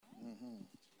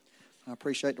I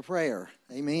appreciate the prayer.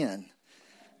 Amen.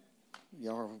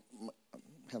 Y'all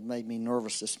have made me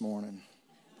nervous this morning.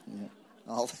 Yeah.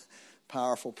 All the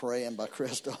powerful praying by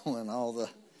Crystal and all the,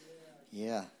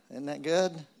 isn't that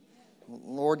good?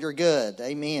 Lord, you're good.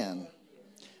 Amen.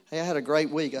 Hey, I had a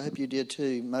great week. I hope you did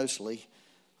too, mostly.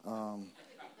 I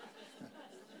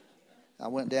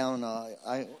went down,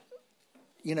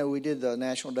 we did the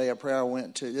National Day of Prayer. I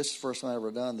went to, this is the first time I've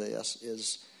ever done this,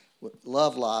 is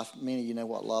Love Life. Many of you know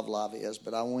what Love Life is,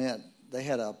 but I went, they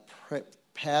had a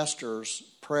pastor's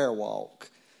prayer walk,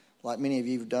 like many of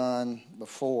you have done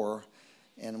before,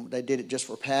 and they did it just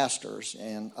for pastors.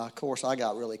 And, of course, I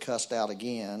got really cussed out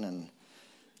again, and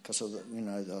because of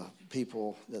the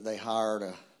people that they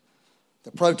hired,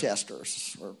 the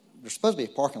protesters. There's supposed to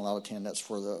be a parking lot attendants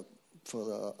for the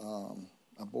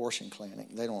abortion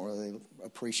clinic. They don't really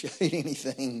appreciate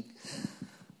anything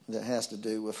that has to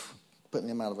do with putting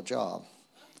them out of a job.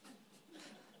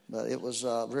 But it was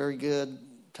a very good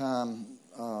time.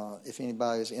 If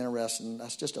anybody is interested, and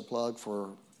that's just a plug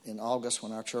for in August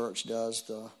when our church does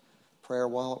the prayer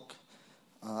walk.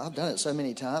 I've done it so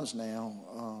many times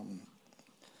now.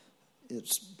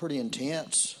 It's a pretty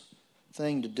intense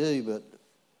thing to do, but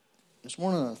it's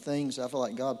one of the things I feel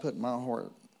like God put in my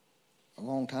heart a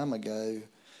long time ago.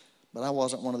 But I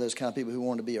wasn't one of those kind of people who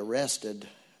wanted to be arrested,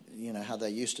 how they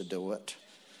used to do it.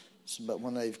 But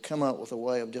when they've come up with a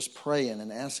way of just praying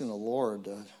and asking the Lord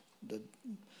to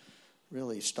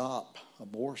really stop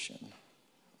abortion,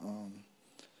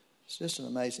 it's just an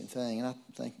amazing thing. And I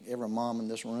think every mom in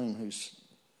this room who's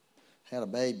had a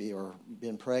baby or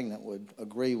been pregnant would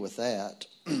agree with that,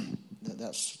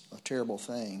 that's a terrible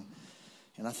thing.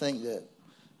 And I think that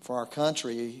for our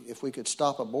country, if we could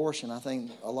stop abortion, I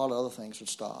think a lot of other things would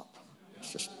stop.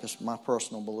 It's just my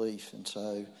personal belief. And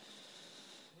so,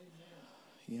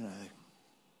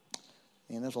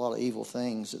 and there's a lot of evil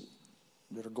things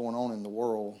that are going on in the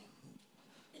world.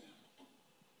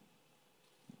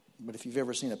 But if you've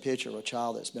ever seen a picture of a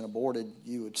child that's been aborted,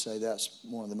 you would say that's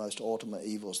one of the most ultimate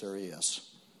evils there is.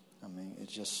 I mean,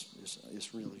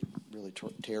 it's really, really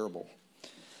terrible.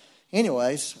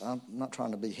 Anyways, I'm not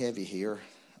trying to be heavy here,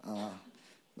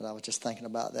 but I was just thinking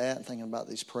about that and thinking about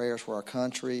these prayers for our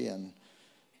country, and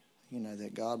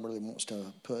that God really wants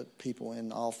to put people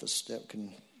in office that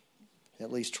can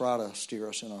at least try to steer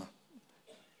us in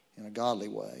a godly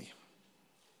way.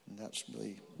 And that's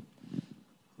really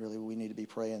we need to be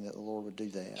praying that the Lord would do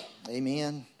that.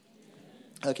 Amen.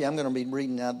 Okay, I'm going to be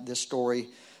reading out this story.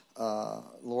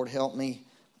 Lord help me.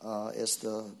 It's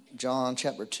the John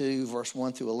chapter 2, verse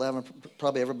 1 through 11.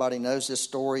 Probably everybody knows this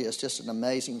story. It's just an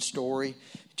amazing story.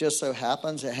 It just so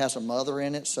happens it has a mother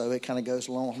in it, so it kind of goes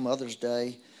along with Mother's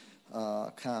Day,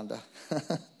 kind of.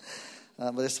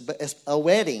 But it's a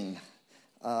wedding.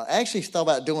 I actually thought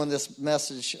about doing this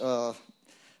message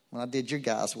when I did your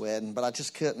guys' wedding, but I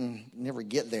just never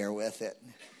get there with it.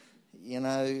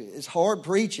 It's hard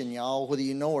preaching, y'all, whether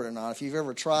you know it or not. If you've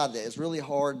ever tried that, it's really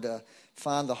hard to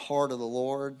find the heart of the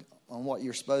Lord on what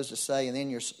you're supposed to say, and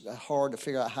then it's hard to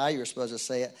figure out how you're supposed to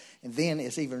say it, and then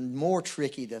it's even more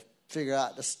tricky to figure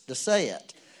out to say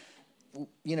it,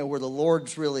 where the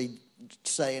Lord's really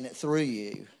saying it through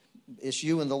you. It's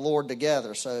you and the Lord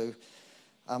together, so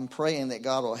I'm praying that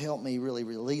God will help me really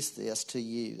release this to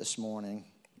you this morning,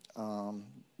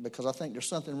 because I think there's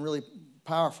something really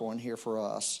powerful in here for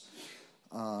us.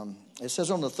 It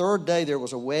says on the third day there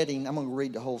was a wedding. I'm going to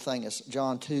read the whole thing. It's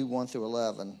John 2, 1 through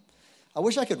 11. I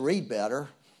wish I could read better,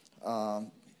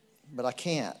 but I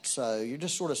can't. So you're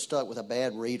just sort of stuck with a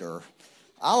bad reader.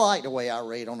 I like the way I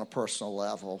read on a personal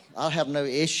level. I have no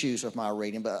issues with my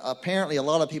reading, but apparently a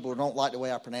lot of people don't like the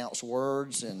way I pronounce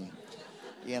words and,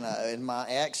 and my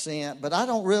accent. But that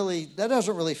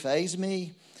doesn't really faze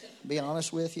me, to be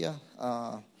honest with you.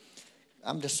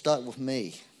 I'm just stuck with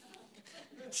me.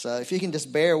 So if you can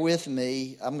just bear with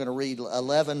me, I'm going to read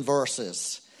 11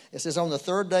 verses. It says, on the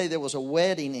third day there was a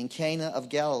wedding in Cana of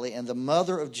Galilee, and the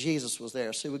mother of Jesus was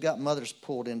there. See, we got mothers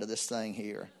pulled into this thing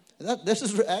here. This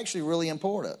is actually really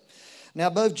important. Now,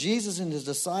 both Jesus and his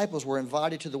disciples were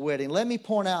invited to the wedding. Let me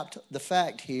point out the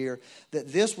fact here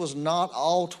that this was not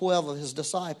all 12 of his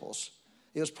disciples.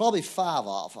 It was probably 5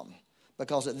 of them,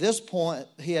 because at this point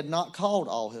he had not called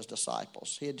all his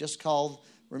disciples. He had just called.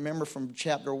 Remember from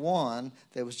chapter 1,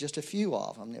 there was just a few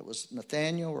of them. It was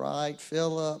Nathaniel, right?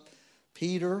 Philip,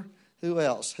 Peter. Who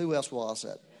else? Who else was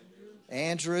it?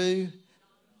 Andrew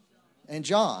and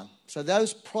John. So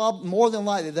those more than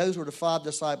likely, those were the 5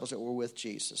 disciples that were with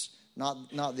Jesus,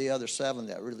 not the other 7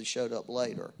 that really showed up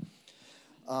later.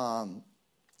 And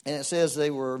it says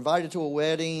they were invited to a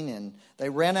wedding, and they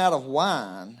ran out of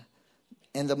wine.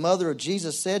 And the mother of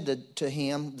Jesus said to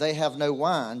him, they have no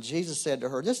wine. Jesus said to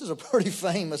her, this is a pretty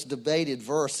famous debated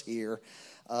verse here.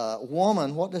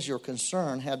 Woman, what does your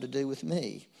concern have to do with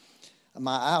me?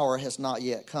 My hour has not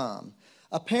yet come.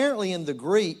 Apparently in the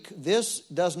Greek, this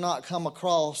does not come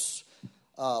across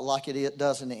like it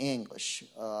does in the English.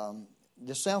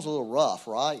 This sounds a little rough,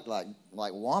 right? Like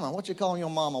woman, what you calling your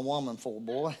mama woman for,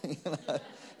 boy?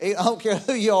 I don't care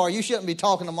who you are, you shouldn't be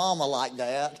talking to mama like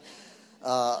that.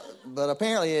 But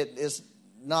apparently it is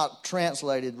not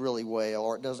translated really well,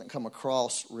 or it doesn't come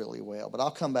across really well. But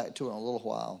I'll come back to it in a little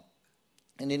while.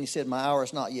 And then he said, my hour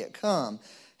has not yet come.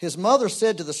 His mother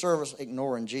said to the servants,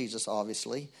 ignoring Jesus,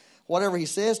 obviously, whatever he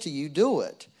says to you, do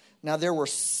it. Now there were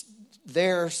 6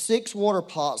 water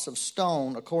pots of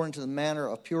stone according to the manner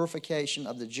of purification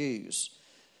of the Jews.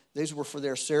 These were for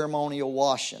their ceremonial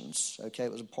washings. Okay,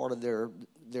 it was a part of their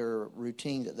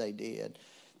routine that they did.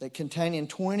 They containing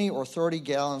 20 or 30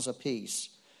 gallons apiece.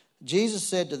 Jesus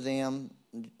said to them,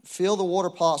 fill the water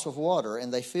pots with water,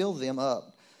 and they filled them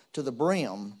up to the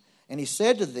brim. And he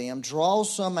said to them, draw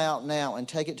some out now and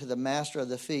take it to the master of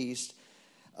the feast.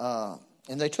 And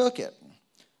they took it.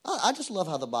 I just love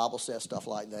how the Bible says stuff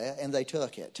like that, and they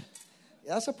took it.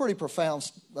 That's a pretty profound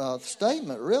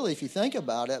statement, really, if you think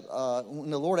about it. When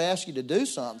the Lord asks you to do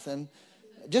something,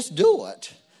 just do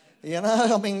it. You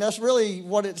know, I mean, that's really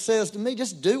what it says to me.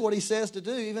 Just do what he says to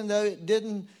do, even though it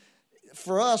didn't,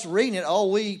 for us reading it,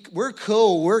 we're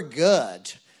cool, we're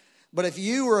good. But if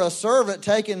you were a servant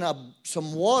taking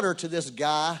some water to this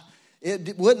guy,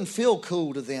 it wouldn't feel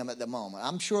cool to them at the moment.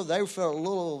 I'm sure they felt a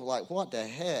little like, what the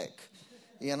heck?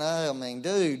 You know, I mean,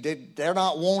 dude, they're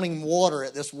not wanting water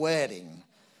at this wedding.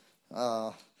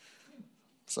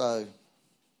 So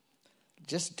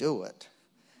just do it.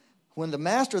 When the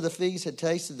master of the feast had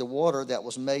tasted the water that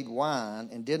was made wine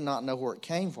and did not know where it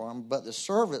came from, but the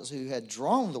servants who had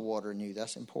drawn the water knew.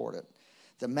 That's important.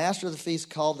 The master of the feast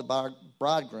called the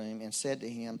bridegroom and said to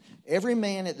him, every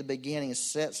man at the beginning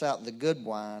sets out the good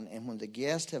wine, and when the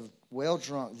guests have well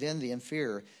drunk, then the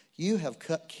inferior. You have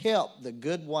kept the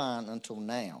good wine until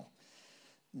now.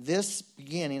 This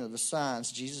beginning of the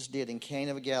signs Jesus did in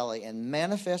Cana of Galilee and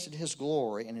manifested his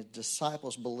glory, and his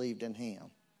disciples believed in him.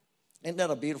 Isn't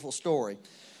that a beautiful story?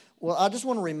 Well, I just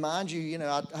want to remind you,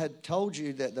 I had told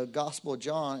you that the Gospel of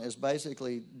John is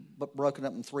basically broken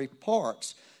up in 3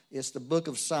 parts. It's the book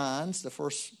of signs,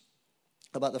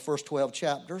 about the first 12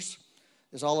 chapters.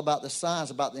 It's all about the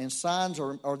signs, and signs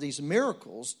are these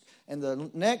miracles. And the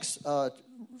next,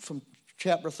 from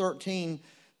chapter 13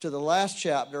 to the last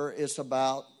chapter, is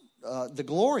about the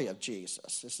glory of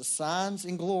Jesus. It's the signs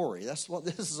and glory. That's what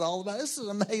this is all about. This is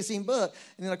an amazing book.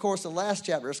 And then, of course, the last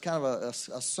chapter is kind of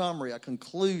a summary, a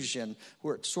conclusion,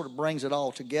 where it sort of brings it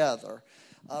all together.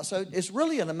 So it's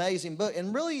really an amazing book.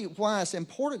 And really why it's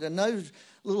important to know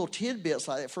little tidbits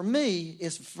like that. For me,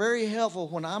 it's very helpful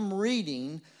when I'm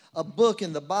reading a book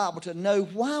in the Bible to know,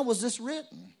 why was this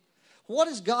written? What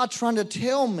is God trying to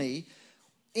tell me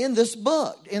in this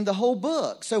book, in the whole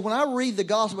book? So when I read the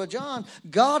Gospel of John,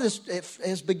 God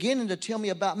is beginning to tell me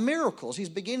about miracles. He's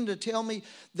beginning to tell me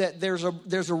that there's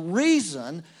a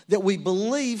reason that we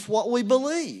believe what we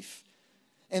believe.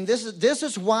 And this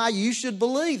is why you should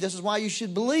believe. This is why you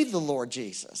should believe the Lord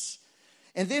Jesus.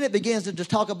 And then it begins to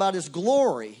talk about his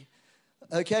glory,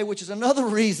 okay, which is another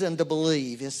reason to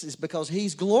believe. Is because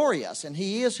he's glorious and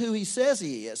he is who he says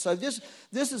he is. So this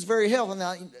is very helpful.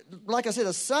 Now, like I said,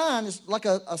 a sign is like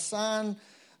a sign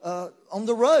on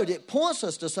the road. It points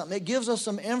us to something. It gives us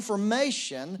some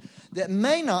information that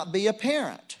may not be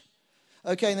apparent.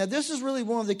 Okay, now this is really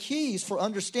one of the keys for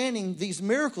understanding these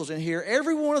miracles in here.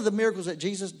 Every one of the miracles that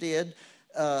Jesus did,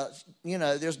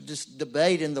 there's this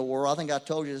debate in the world. I think I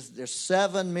told you there's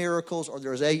 7 miracles or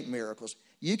there's 8 miracles.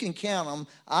 You can count them.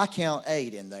 I count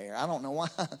 8 in there. I don't know why.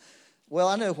 Well,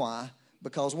 I know why.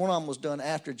 Because one of them was done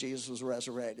after Jesus was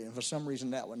resurrected. And for some reason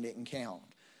that one didn't count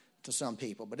to some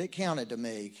people. But it counted to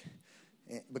me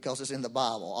because it's in the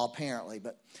Bible, apparently.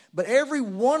 But every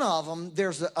one of them,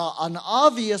 there's an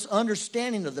obvious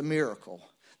understanding of the miracle.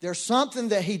 There's something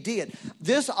that he did.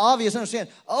 This obvious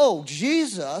understanding. Oh,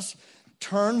 Jesus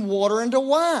turned water into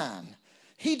wine.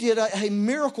 He did a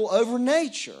miracle over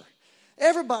nature.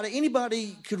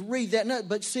 Anybody could read that.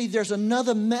 But see, there's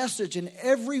another message in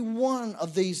every one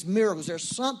of these miracles. There's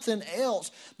something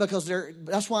else, because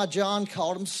that's why John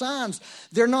called them signs.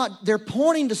 They're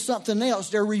pointing to something else.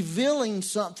 They're revealing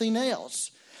something else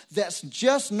that's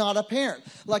just not apparent.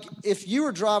 Like if you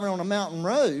were driving on a mountain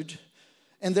road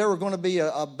and there were going to be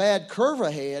a bad curve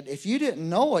ahead, if you didn't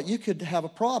know it, you could have a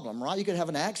problem, right? You could have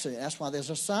an accident. That's why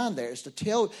there's a sign there.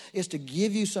 It's to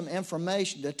give you some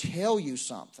information, to tell you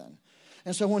something.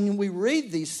 And so when we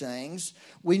read these things,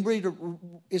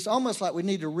 it's almost like we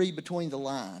need to read between the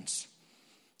lines.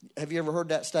 Have you ever heard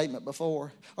that statement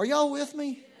before? Are y'all with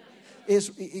me?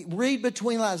 Read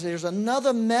between lines. There's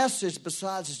another message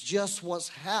besides just what's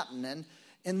happening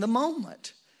in the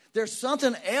moment. There's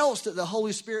something else that the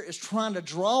Holy Spirit is trying to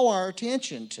draw our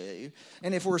attention to.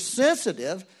 And if we're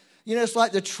sensitive, it's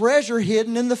like the treasure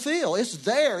hidden in the field. It's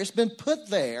there. It's been put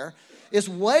there. It's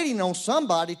waiting on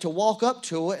somebody to walk up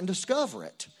to it and discover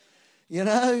it.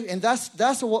 And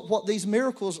that's what these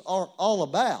miracles are all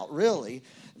about, really.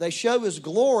 They show His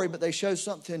glory, but they show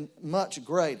something much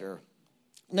greater.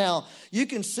 Now, you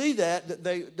can see that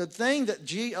the thing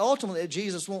that ultimately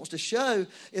Jesus wants to show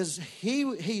is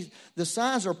the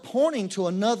signs are pointing to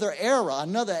another era,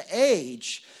 another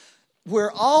age,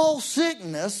 where all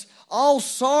sickness, all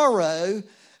sorrow,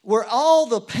 where all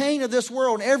the pain of this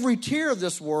world and every tear of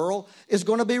this world is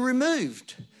going to be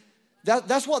removed.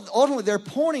 That's what ultimately they're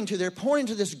pointing to. They're pointing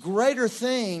to this greater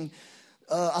thing,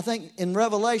 I think in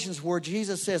Revelations, where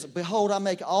Jesus says, "Behold, I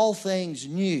make all things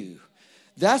new."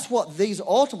 That's what these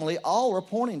ultimately all are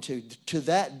pointing to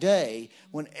that day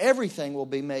when everything will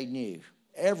be made new.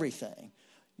 Everything.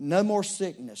 No more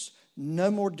sickness, no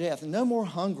more death, no more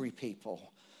hungry people.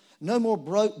 No more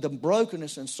the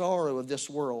brokenness and sorrow of this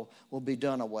world will be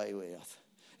done away with.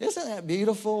 Isn't that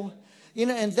beautiful?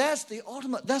 And that's the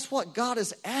ultimate, that's what God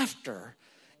is after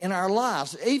in our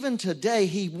lives. Even today,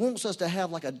 He wants us to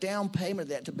have like a down payment of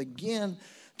that to begin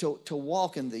to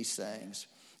walk in these things.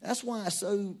 That's why it's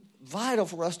so vital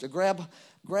for us to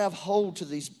grab hold to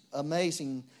these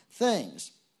amazing things.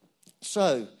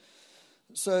 So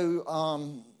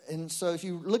if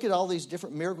you look at all these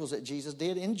different miracles that Jesus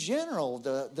did, in general,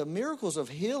 the miracles of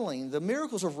healing, the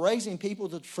miracles of raising people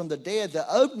from the dead, the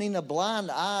opening of blind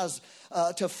eyes,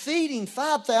 to feeding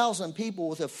 5,000 people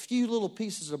with a few little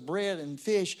pieces of bread and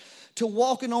fish, to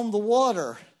walking on the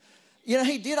water.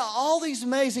 He did all these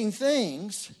amazing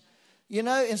things.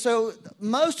 And so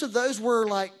most of those were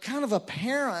like kind of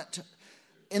apparent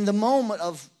in the moment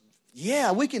of,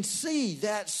 we can see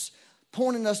that's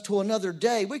pointing us to another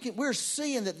day. We're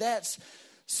seeing that that's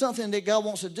something that God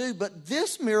wants to do. But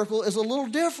this miracle is a little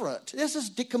different. This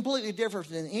is completely different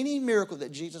than any miracle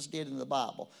that Jesus did in the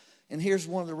Bible. And here's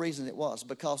one of the reasons it was.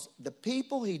 Because the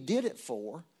people He did it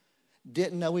for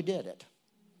didn't know He did it.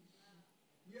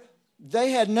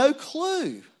 They had no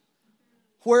clue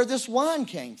where this wine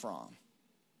came from.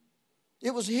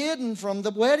 It was hidden from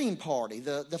the wedding party,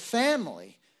 the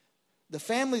family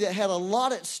that had a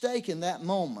lot at stake in that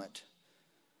moment.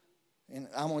 And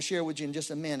I'm going to share with you in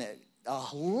just a minute. A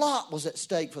lot was at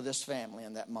stake for this family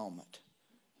in that moment.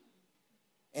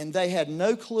 And they had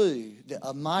no clue that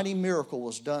a mighty miracle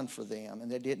was done for them, and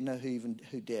they didn't know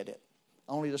who did it.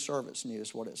 Only the servants knew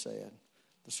is what it said.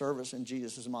 The servants and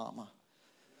Jesus' mama.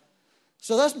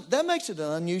 So that makes it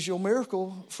an unusual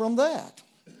miracle from that,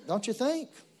 don't you think?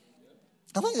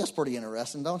 I think that's pretty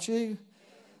interesting, don't you?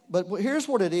 But here's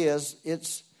what it is.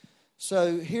 Here's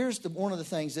one of the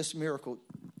things, this miracle,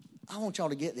 I want y'all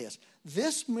to get this.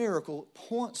 This miracle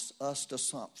points us to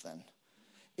something.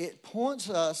 It points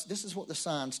us, this is what the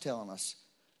sign's telling us.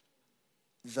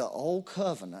 The old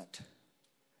covenant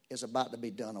is about to be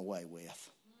done away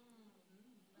with.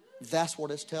 That's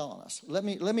what it's telling us. Let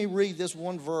me read this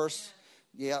one verse.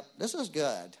 Yep, this is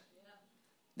good.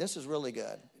 This is really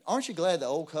good. Aren't you glad the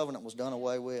old covenant was done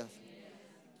away with?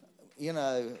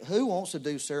 Who wants to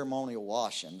do ceremonial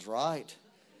washings, right?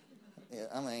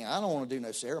 I don't want to do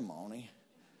no ceremony.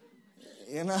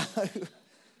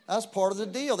 That's part of the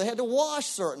deal. They had to wash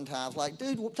certain times. Like,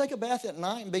 dude, we'll take a bath at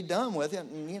night and be done with it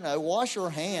and, wash your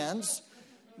hands.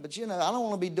 But, I don't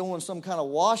want to be doing some kind of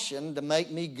washing to make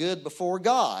me good before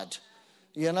God,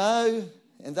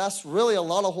 And that's really a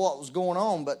lot of what was going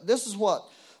on. But this is what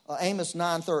Amos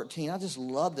 9:13. I just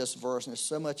love this verse, and there's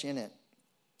so much in it.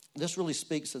 This really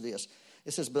speaks to this.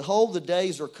 It says, "Behold, the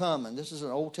days are coming." This is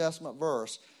an Old Testament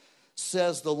verse.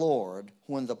 "Says the Lord,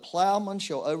 when the plowman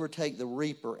shall overtake the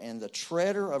reaper and the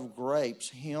treader of grapes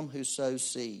him who sows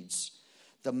seeds.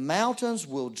 The mountains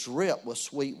will drip with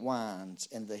sweet wines,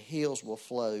 and the hills will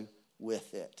flow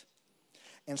with it."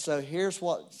 And so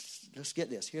let's get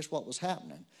this. Here's what was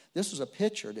happening. This was a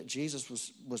picture that Jesus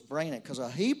was bringing it, because a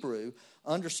Hebrew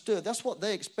understood. That's what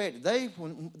they expected.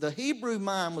 When the Hebrew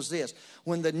mind was this: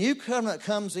 when the new covenant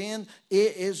comes in,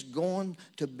 it is going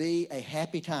to be a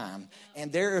happy time,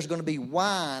 and there is going to be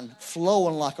wine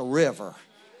flowing like a river.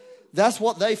 That's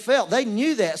what they felt. They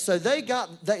knew that. So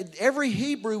every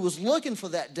Hebrew was looking for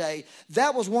that day.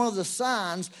 That was one of the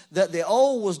signs that the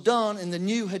old was done and the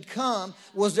new had come,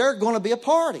 was there going to be a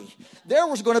party. There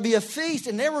was going to be a feast,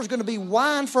 and there was going to be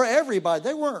wine for everybody.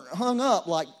 They weren't hung up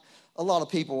like a lot of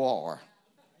people are.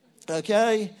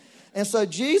 Okay? And so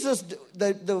Jesus,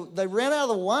 they ran out of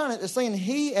the wine. It's saying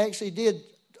he actually did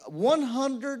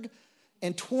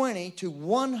 120 to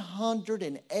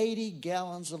 180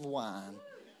 gallons of wine.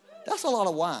 That's a lot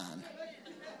of wine.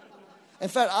 In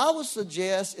fact, I would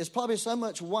suggest it's probably so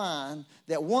much wine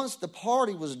that once the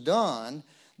party was done,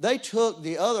 they took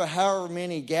the other however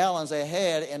many gallons they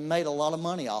had and made a lot of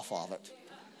money off of it.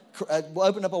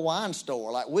 Opened up a wine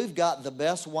store. Like, we've got the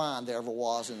best wine there ever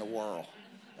was in the world.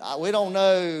 We don't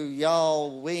know,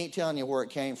 y'all, we ain't telling you where it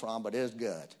came from, but it's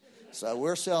good. So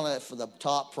we're selling it for the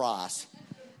top price.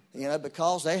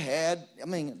 Because they had,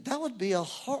 it'd be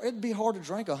hard to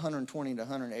drink 120 to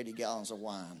 180 gallons of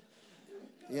wine.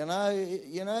 Even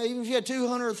if you had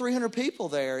 200 or 300 people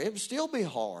there, it would still be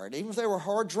hard, even if they were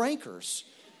hard drinkers.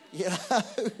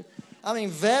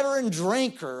 Veteran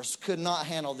drinkers could not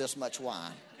handle this much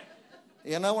wine.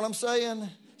 You know what I'm saying?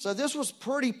 So this was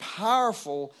pretty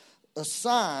powerful, a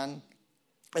sign.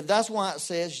 And that's why it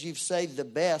says you've saved the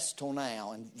best till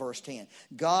now in verse 10.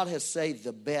 God has saved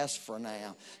the best for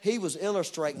now. He was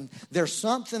illustrating there's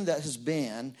something that has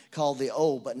been called the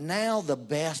old, but now the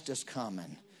best is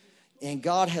coming. And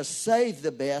God has saved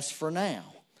the best for now.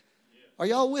 Are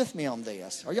y'all with me on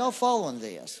this? Are y'all following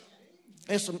this?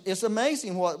 It's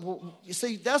amazing what you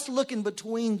see. That's looking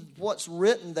between what's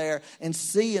written there and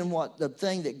seeing what the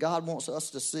thing that God wants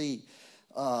us to see.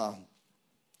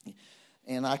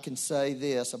 And I can say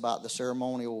this about the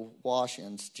ceremonial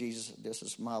washings. Jesus, this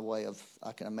is my way of,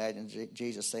 I can imagine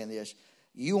Jesus saying this.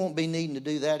 You won't be needing to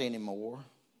do that anymore.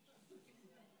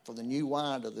 For the new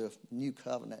wine of the new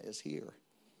covenant is here.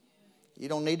 You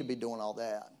don't need to be doing all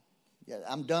that. Yeah,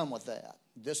 I'm done with that.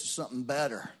 This is something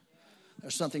better.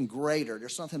 There's something greater.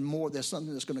 There's something more. There's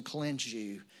something that's going to cleanse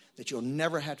you that you'll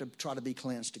never have to try to be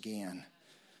cleansed again.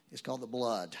 It's called the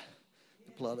blood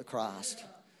of Christ.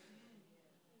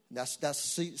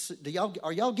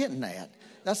 Are y'all getting that?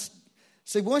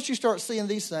 Once you start seeing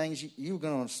these things, you're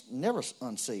going to never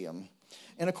unsee them.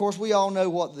 And of course, we all know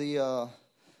what the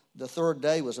third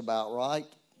day was about, right?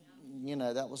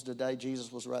 That was the day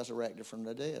Jesus was resurrected from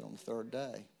the dead, on the third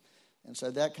day. And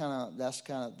so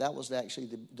that was actually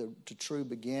the true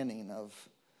beginning of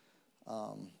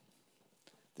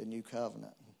the new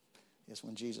covenant. Is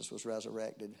when Jesus was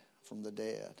resurrected from the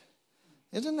dead.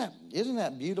 Isn't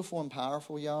that beautiful and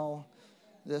powerful, y'all?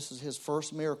 This is his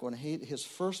first miracle, and his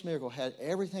first miracle had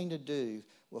everything to do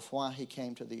with why he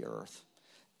came to the earth.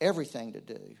 Everything to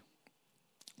do.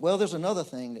 Well, there's another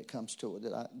thing that comes to it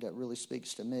that really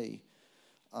speaks to me.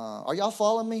 Are y'all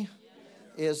following me?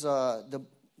 Is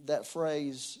that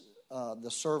phrase,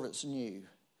 the servants knew.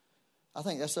 I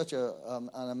think that's such an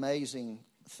amazing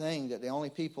thing that the only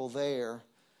people there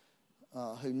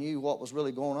who knew what was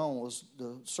really going on was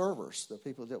the servers, the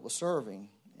people that were serving.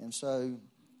 And so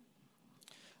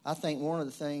I think one of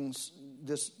the things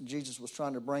Jesus was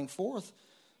trying to bring forth,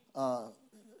 one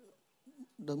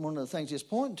of the things he's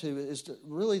pointing to is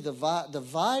really the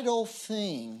vital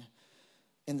thing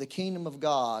in the kingdom of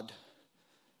God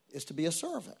is to be a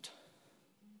servant.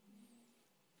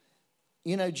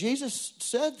 Jesus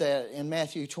said that in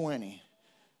Matthew 20.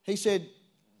 He said,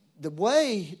 the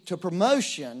way to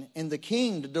promotion in the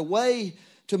kingdom, the way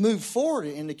to move forward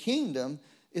in the kingdom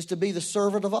is to be the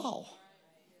servant of all.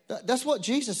 That's what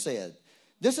Jesus said.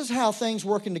 This is how things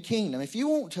work in the kingdom. If you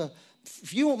want to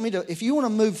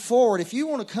move forward, if you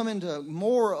want to come into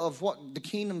more of what the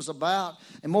kingdom's about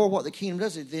and more of what the kingdom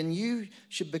does, then you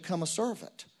should become a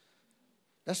servant.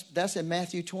 That's in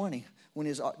Matthew 20 when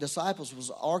his disciples was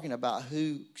arguing about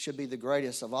who should be the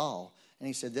greatest of all. And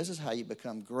he said, this is how you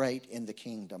become great in the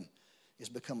kingdom, is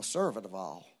become a servant of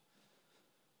all.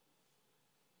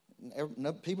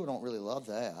 No, people don't really love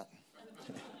that.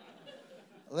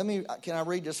 Can I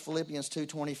read this Philippians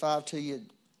 2:25 to you?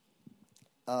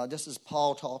 This is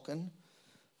Paul talking.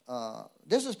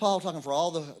 This is Paul talking for all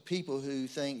the people who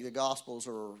think the Gospels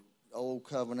are old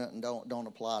covenant and don't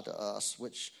apply to us,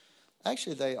 which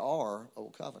actually they are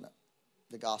old covenant.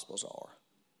 The Gospels are,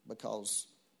 because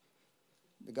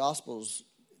the Gospels,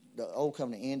 the old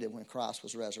covenant ended when Christ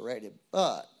was resurrected.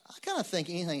 But I kind of think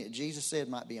anything that Jesus said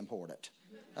might be important.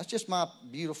 That's just my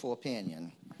beautiful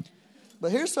opinion.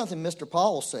 But here's something Mr.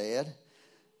 Paul said.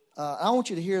 I want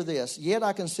you to hear this. Yet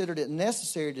I considered it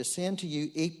necessary to send to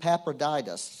you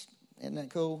Epaphroditus. Isn't that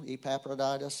cool?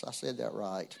 Epaphroditus. I said that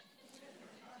right.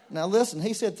 Now listen,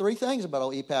 he said three things about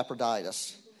old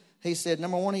Epaphroditus. He said,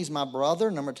 number one, he's my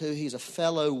brother. Number two, he's a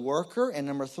fellow worker. And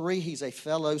number three, he's a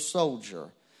fellow soldier.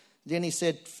 Then he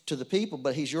said to the people,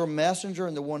 but he's your messenger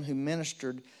and the one who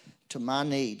ministered to my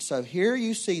need. So here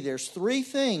you see there's three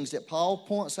things that Paul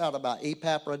points out about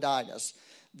Epaphroditus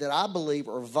that I believe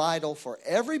are vital for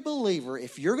every believer.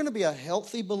 If you're going to be a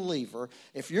healthy believer,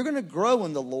 if you're going to grow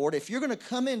in the Lord, if you're going to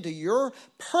come into your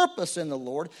purpose in the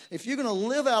Lord, if you're going to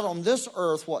live out on this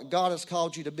earth what God has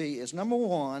called you to be, is number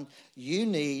one, you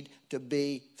need to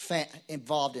be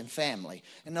involved in family.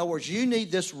 In other words, you need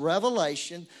this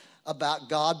revelation about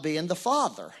God being the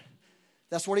Father.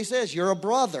 That's what he says. You're a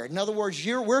brother. In other words,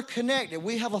 we're connected.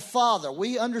 We have a father.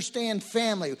 We understand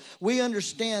family. We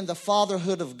understand the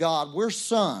fatherhood of God. We're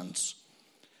sons.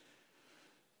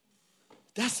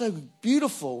 That's so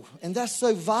beautiful, and that's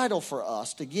so vital for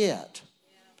us to get.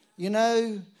 You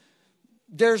know,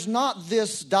 there's not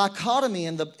this dichotomy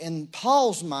in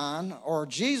Paul's mind or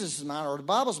Jesus' mind or the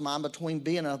Bible's mind between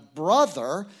being a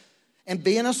brother and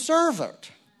being a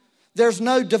servant. There's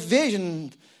no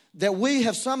division that we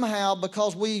have somehow,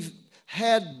 because we've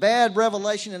had bad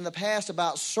revelation in the past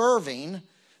about serving,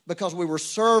 because we were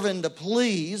serving to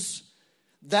please,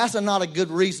 that's not a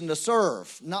good reason to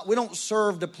serve. We don't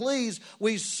serve to please.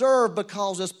 We serve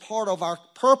because it's part of our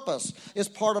purpose. It's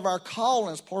part of our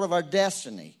calling. It's part of our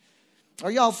destiny.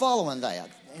 Are y'all following that?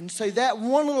 And so that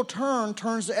one little turn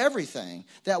turns to everything.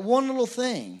 That one little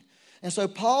thing. And so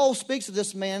Paul speaks to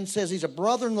this man, says he's a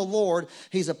brother in the Lord.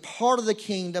 He's a part of the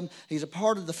kingdom. He's a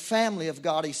part of the family of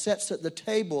God. He sits at the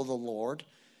table of the Lord.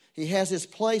 He has his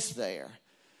place there.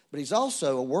 But he's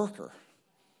also a worker.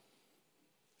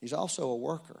 He's also a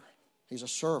worker. He's a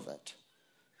servant.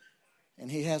 And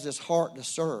he has his heart to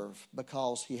serve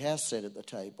because he has sat at the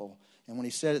table. And when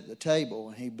he sat at the table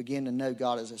and he began to know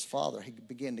God as his Father, he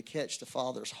began to catch the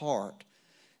Father's heart.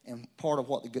 And part of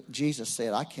what Jesus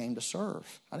said, I came to serve.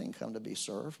 I didn't come to be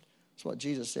served. That's what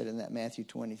Jesus said in that Matthew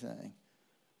 20 thing.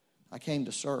 I came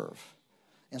to serve.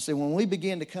 And so when we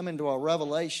begin to come into a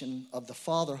revelation of the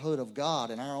fatherhood of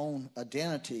God and our own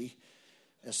identity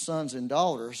as sons and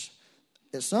daughters,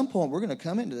 at some point we're going to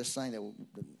come into this thing that,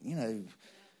 you know,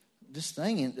 this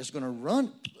thing is going to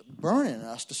burn in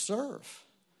us to serve.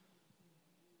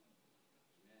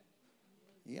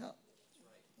 Yeah.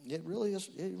 It really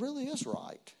is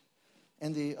right.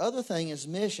 And the other thing is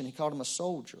mission. He called him a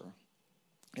soldier.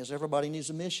 Because everybody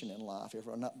needs a mission in life.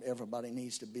 Not everybody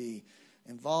needs to be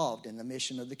involved in the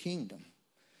mission of the kingdom.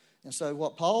 And so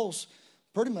what Paul's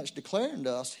pretty much declaring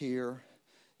to us here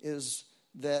is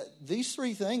that these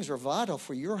three things are vital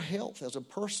for your health as a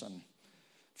person,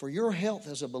 for your health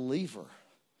as a believer.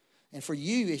 And for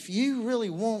you, if you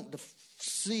really want to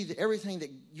see everything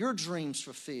that your dreams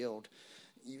fulfilled,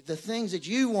 the things that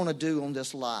you want to do on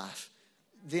this life,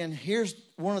 then here's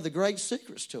one of the great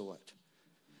secrets to it,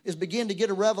 is begin to get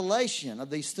a revelation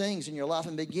of these things in your life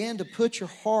and begin to put your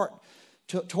heart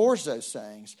towards those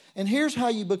things. And here's how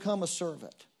you become a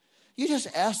servant. You just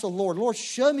ask the Lord, Lord,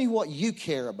 show me what you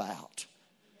care about,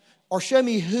 or show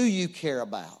me who you care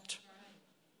about,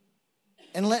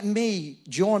 and let me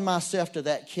join myself to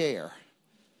that care.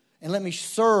 And let me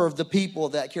serve the people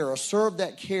of that care, or serve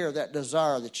that care, that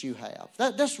desire that you have.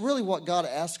 That's really what God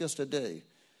asks us to do.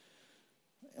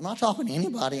 Am I talking to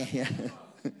anybody in here?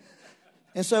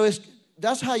 And so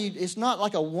it's not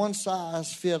like a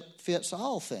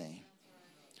one-size-fits-all thing.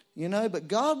 You know, but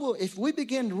God will, if we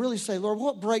begin to really say, Lord,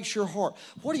 what breaks your heart?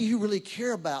 What do you really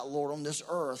care about, Lord, on this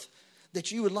earth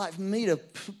that you would like me to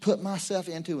put myself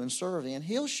into and serve in?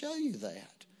 He'll show you that.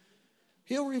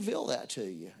 He'll reveal that to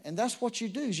you. And that's what you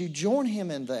do, is you join him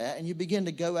in that and you begin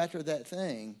to go after that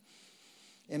thing.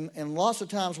 And lots of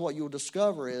times what you'll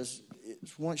discover is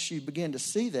once you begin to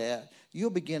see that,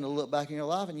 you'll begin to look back in your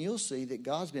life and you'll see that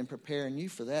God's been preparing you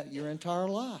for that your entire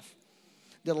life.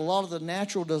 That a lot of the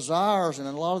natural desires and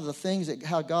a lot of the things that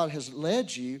how God has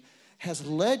led you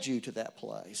to that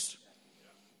place.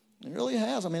 It really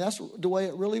has. I mean, that's the way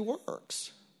it really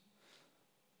works.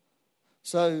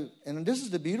 So, and this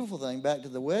is the beautiful thing, back to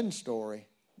the wedding story,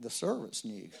 the servants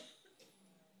knew.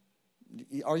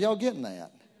 Are y'all getting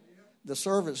that? The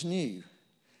servants knew,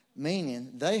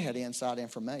 meaning they had inside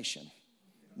information.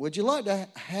 Would you like to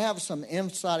have some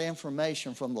inside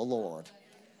information from the Lord?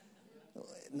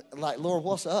 Like, Lord,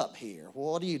 what's up here?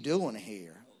 What are you doing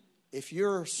here? If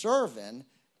you're serving,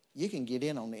 you can get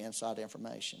in on the inside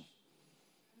information.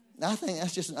 I think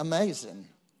that's just amazing.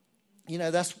 You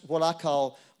know, that's what I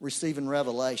call receiving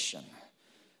revelation.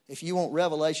 If you want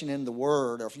revelation in the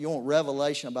Word, or if you want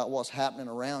revelation about what's happening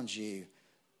around you,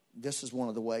 this is one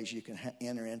of the ways you can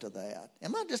enter into that.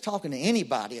 Am I just talking to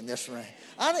anybody in this room?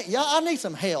 I need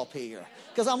some help here.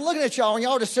 Because I'm looking at y'all, and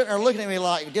y'all just sitting there looking at me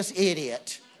like, this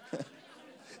idiot.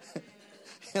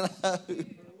 You know?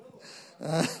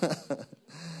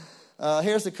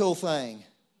 Here's the cool thing.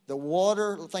 The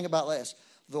water, think about this.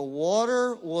 The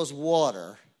water was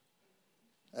water.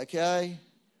 Okay?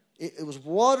 It was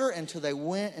water until they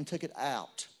went and took it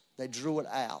out. They drew it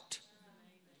out.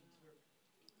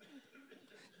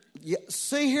 Yeah,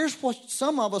 see, here's what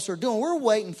some of us are doing. We're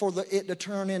waiting for it to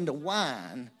turn into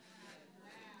wine.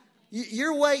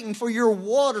 You're waiting for your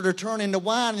water to turn into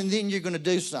wine, and then you're going to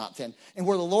do something. And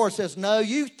where the Lord says, no,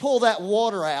 you pull that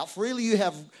water out. Freely you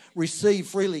have received,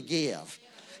 freely give.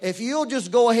 If you'll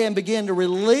just go ahead and begin to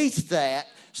release that,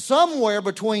 somewhere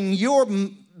between your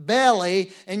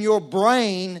belly and your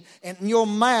brain and your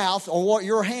mouth or what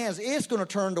your hands, it's going to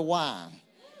turn to wine.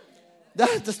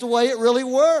 That's the way it really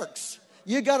works.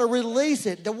 You got to release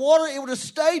it. The water, it would have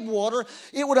stayed water.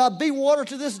 It would be water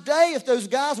to this day if those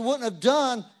guys wouldn't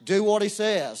have do what he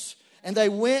says. And they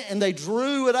went and they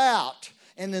drew it out.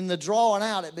 And in the drawing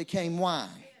out, it became wine.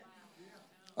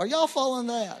 Are y'all following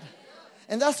that?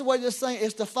 And that's the way this thing,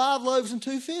 it's the 5 loaves and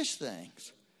 2 fish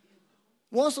things.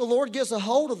 Once the Lord gets a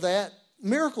hold of that,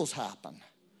 miracles happen.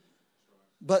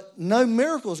 But no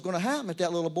miracle is going to happen if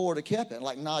that little boy would have kept it.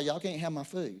 Like, nah, y'all can't have my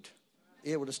food.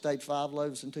 It would have stayed 5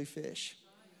 loaves and 2 fish.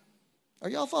 Are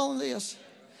y'all following this?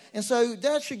 And so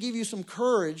that should give you some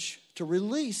courage to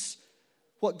release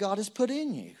what God has put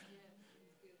in you.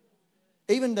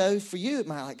 Even though for you it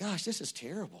might be like, gosh, this is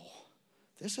terrible.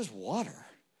 This is water.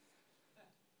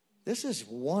 This is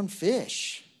 1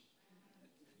 fish.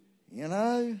 You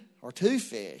know, or 2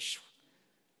 fish.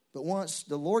 But once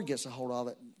the Lord gets a hold of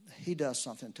it, he does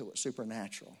something to it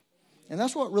supernatural. And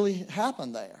that's what really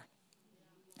happened there.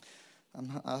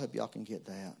 I hope y'all can get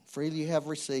that. Freely you have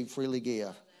received, freely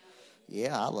give.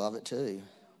 Yeah, I love it too.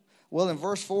 Well, in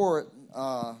verse 4,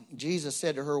 Jesus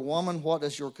said to her, woman, what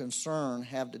does your concern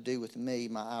have to do with me?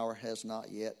 My hour has not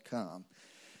yet come.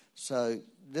 So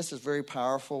this is very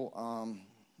powerful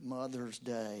Mother's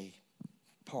Day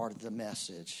part of the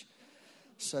message.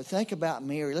 So think about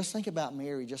Mary. Let's think about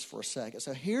Mary just for a second.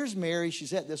 So here's Mary.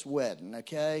 She's at this wedding,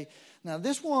 okay? Now,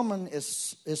 this woman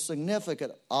is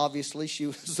significant. Obviously, she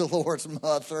was the Lord's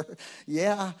mother.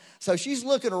 Yeah. So she's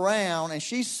looking around, and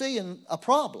she's seeing a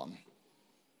problem.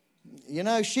 You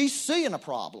know, she's seeing a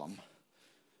problem.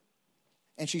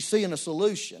 And she's seeing a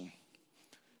solution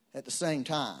at the same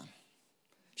time.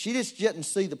 She just didn't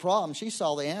see the problem. She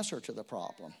saw the answer to the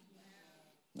problem.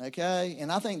 Okay?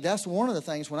 And I think that's one of the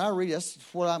things when I read this,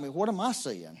 what am I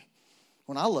seeing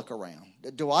when I look around?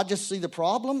 Do I just see the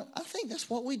problem? I think that's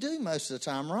what we do most of the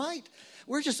time, right?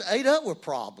 We're just ate up with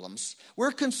problems.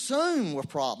 We're consumed with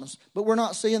problems, but we're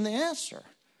not seeing the answer.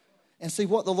 And see,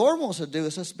 what the Lord wants to do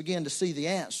is us begin to see the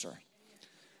answer.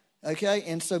 Okay?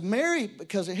 And so Mary,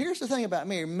 because here's the thing about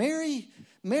Mary.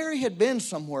 Mary had been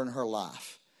somewhere in her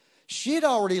life. She had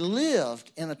already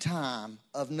lived in a time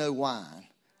of no wine.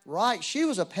 Right? She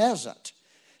was a peasant.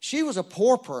 She was a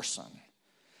poor person.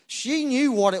 She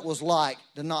knew what it was like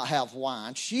to not have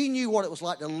wine. She knew what it was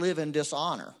like to live in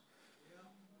dishonor.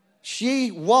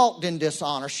 She walked in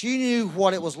dishonor. She knew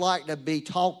what it was like to be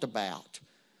talked about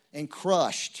and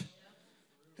crushed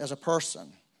as a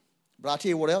person. But I'll tell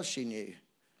you what else she knew.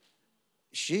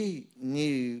 She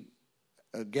knew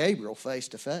Gabriel face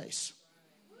to face.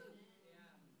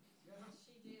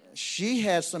 She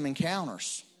had some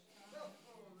encounters.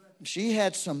 She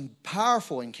had some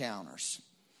powerful encounters.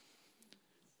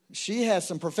 She had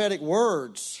some prophetic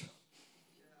words.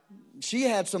 She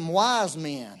had some wise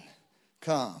men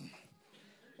come.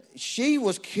 She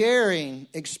was carrying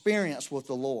experience with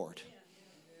the Lord.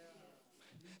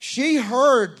 She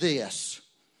heard this.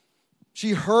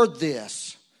 She heard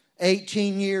this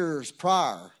 18 years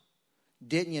prior.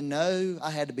 Didn't you know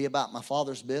I had to be about my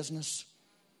Father's business?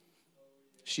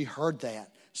 She heard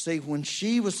that. See, when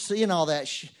she was seeing all that,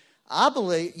 I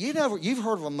believe, you've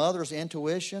heard of a mother's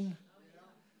intuition?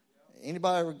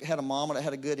 Anybody ever had a mama that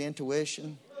had a good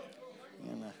intuition?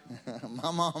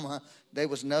 My mama, there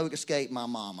was no escape my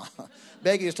mama.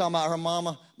 Becky was talking about her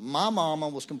mama. My mama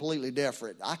was completely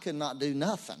different. I could not do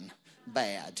nothing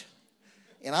bad.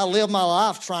 And I lived my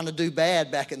life trying to do bad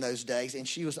back in those days. And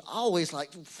she was always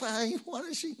like, why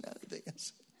does she know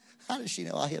this? How does she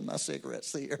know I hid my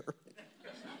cigarettes here?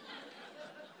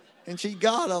 And she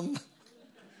got them.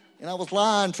 And I was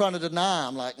lying, trying to deny.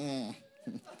 I'm like,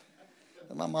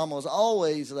 My mama was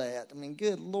always that. I mean,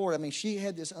 good Lord. I mean, she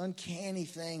had this uncanny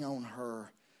thing on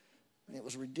her. And it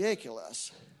was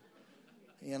ridiculous.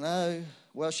 You know.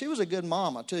 Well, she was a good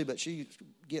mama, too. But she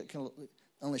get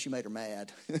unless you made her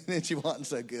mad. Then she wasn't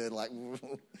so good, like,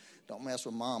 don't mess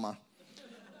with Mama,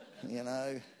 you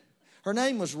know. Her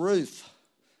name was Ruth.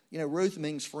 You know, Ruth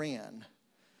means friend.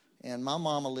 And my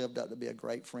mama lived up to be a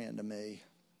great friend to me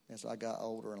as I got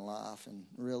older in life, and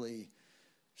really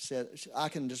said,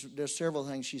 there's several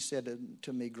things she said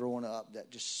to me growing up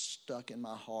that just stuck in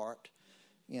my heart,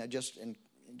 you know, just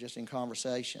in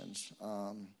conversations.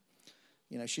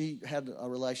 You know, she had a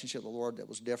relationship with the Lord that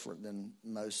was different than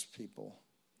most people.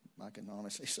 I can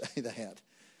honestly say that.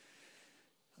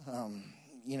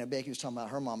 You know, Becky was talking about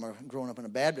her mama growing up in a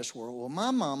Baptist world. Well, my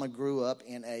mama grew up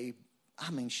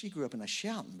she grew up in a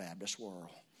shouting Baptist world.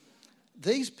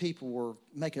 These people were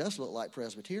making us look like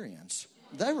Presbyterians.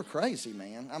 They were crazy,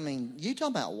 man. I mean, you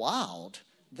talking about wild.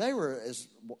 They were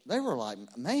like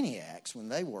maniacs when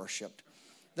they worshiped.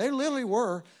 They literally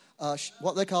were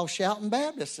what they call shouting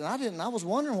Baptists. And I was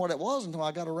wondering what it was until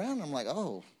I got around and I'm like,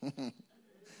 oh.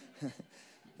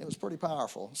 It was pretty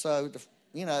powerful. So,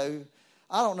 you know,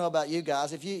 I don't know about you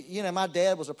guys. If you know, my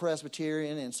dad was a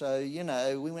Presbyterian, and so, you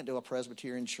know, we went to a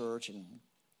Presbyterian church, and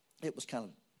it was kind of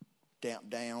damped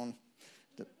down,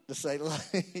 to say the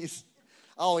least.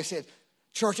 I always said,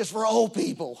 church is for old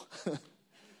people,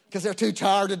 because they're too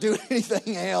tired to do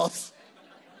anything else.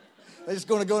 They're just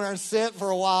going to go in there and sit for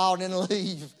a while and then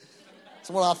leave. That's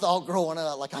what I thought growing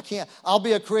up. Like, I'll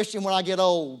be a Christian when I get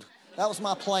old. That was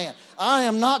my plan. I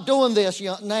am not doing this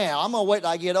now. I'm going to wait till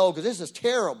I get old, because this is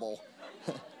terrible.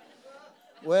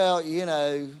 Well, you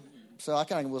know, so I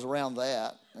kind of was around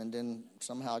that, and then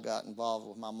somehow got involved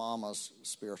with my mama's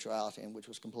spirituality, which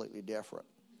was completely different.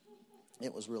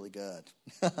 It was really good.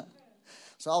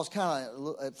 So I was kind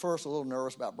of, at first, a little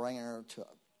nervous about bringing her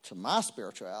to my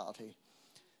spirituality.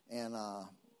 And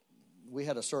we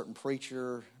had a certain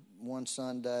preacher one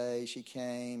Sunday. She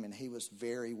came, and he was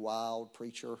very wild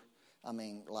preacher. I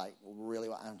mean, like, really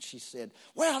wild. And she said,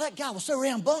 well, that guy was so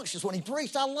rambunctious when he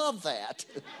preached. I love that.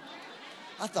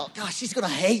 I thought, gosh, she's going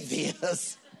to hate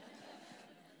this.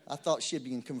 I thought she'd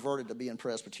been converted to being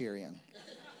Presbyterian.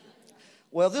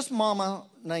 Well, this mama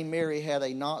named Mary had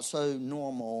a not so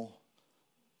normal,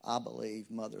 I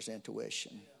believe, mother's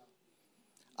intuition.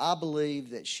 I believe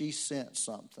that she sensed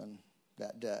something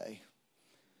that day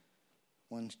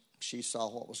when she saw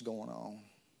what was going on.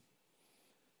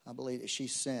 I believe that she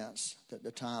sensed that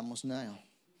the time was now.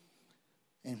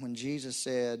 And when Jesus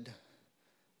said,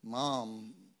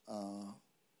 Mom,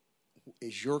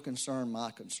 is your concern my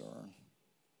concern?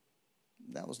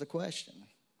 That was the question.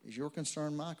 Is your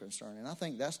concern my concern? And I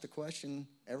think that's the question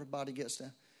everybody gets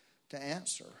to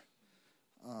answer.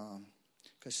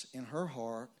 Because in her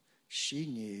heart, she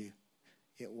knew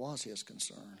it was his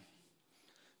concern.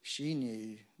 She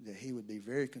knew that he would be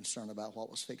very concerned about what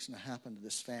was fixing to happen to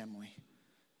this family,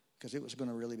 because it was going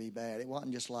to really be bad. It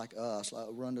wasn't just like us, like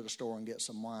run to the store and get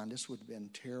some wine. This would have been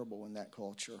terrible in that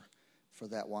culture for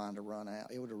that wine to run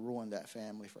out. It would have ruined that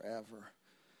family forever.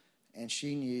 And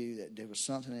she knew that there was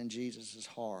something in Jesus'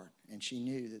 heart, and she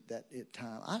knew that at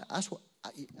time.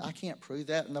 I can't prove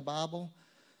that in the Bible,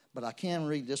 but I can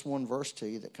read this one verse to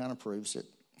you that kind of proves it.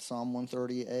 Psalm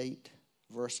 138,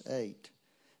 verse 8.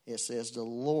 It says, the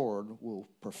Lord will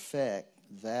perfect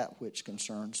that which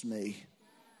concerns me.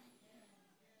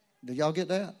 Did y'all get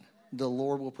that? The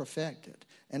Lord will perfect it.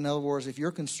 In other words, if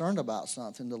you're concerned about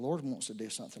something, the Lord wants to do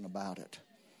something about it.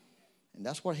 And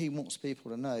that's what he wants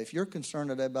people to know. If you're concerned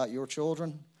today about your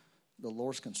children, the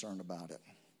Lord's concerned about it.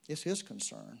 It's his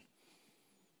concern.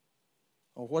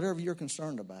 Or whatever you're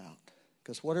concerned about.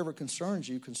 Because whatever concerns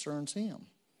you concerns him.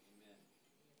 Amen.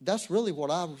 That's really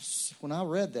when I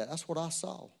read that, that's what I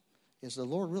saw. Is the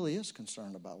Lord really is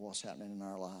concerned about what's happening in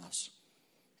our lives.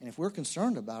 And if we're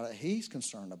concerned about it, he's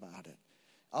concerned about it.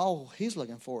 All he's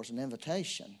looking for is an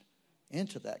invitation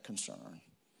into that concern.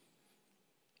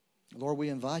 Lord, we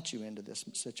invite you into this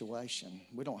situation.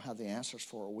 We don't have the answers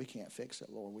for it. We can't fix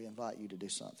it, Lord. We invite you to do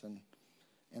something.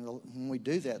 And when we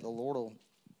do that, the Lord will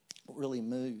really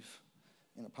move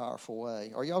in a powerful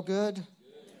way. Are y'all good? Good.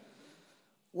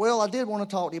 Well, I did want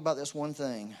to talk to you about this one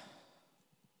thing.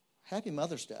 Happy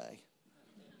Mother's Day.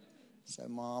 So,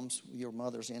 moms, your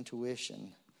mother's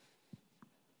intuition.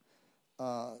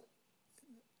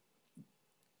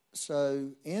 So,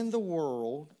 in the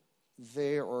world,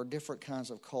 there are different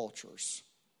kinds of cultures,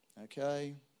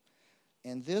 okay?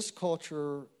 And this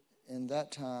culture in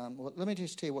that time, well, let me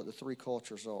just tell you what the three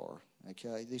cultures are,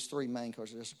 okay? These three main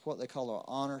cultures. This is what they call an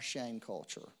honor-shame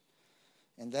culture.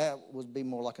 And that would be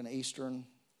more like an Eastern.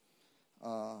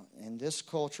 And this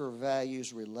culture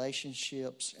values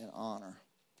relationships and honor.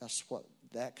 That's what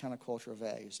that kind of culture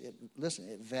values. It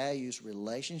values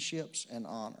relationships and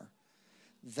honor.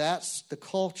 That's the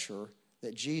culture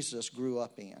that Jesus grew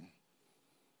up in.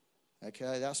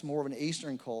 Okay, that's more of an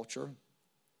Eastern culture.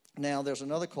 Now, there's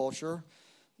another culture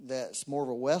that's more of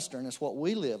a Western. It's what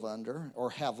we live under or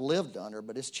have lived under,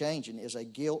 but it's changing, is a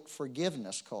guilt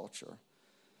forgiveness culture.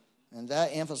 And that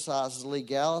emphasizes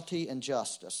legality and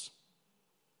justice.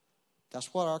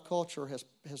 That's what our culture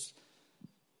has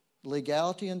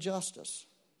legality and justice.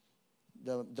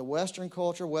 The Western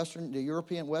culture, Western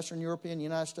European,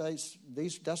 United States,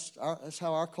 that's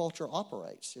how our culture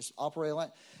operates. It's operating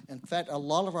like, in fact, a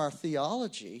lot of our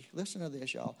theology, listen to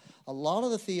this, y'all, a lot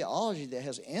of the theology that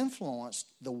has influenced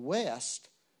the West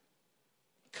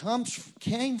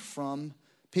came from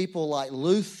people like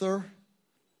Luther,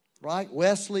 right?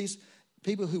 Wesley's,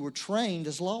 people who were trained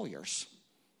as lawyers.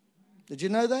 Did you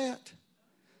know that?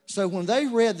 So when they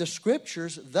read the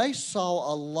scriptures, they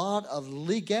saw a lot of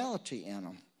legality in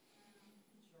them.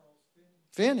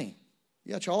 Finney.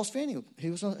 Yeah, Charles Finney. He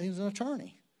was an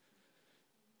attorney.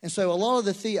 And so a lot of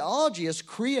the theology is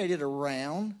created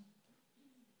around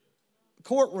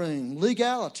courtroom,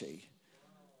 legality,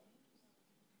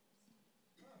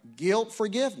 guilt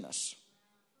forgiveness.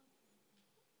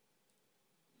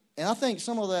 And I think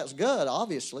some of that's good,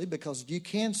 obviously, because you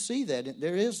can see that.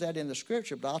 There is that in the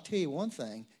Scripture. But I'll tell you one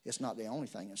thing. It's not the only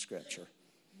thing in Scripture.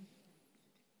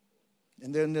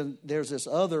 And then there's this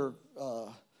other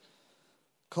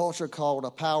culture called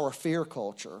a power-fear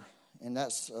culture. And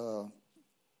that's a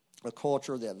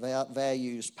culture that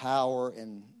values power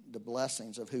and the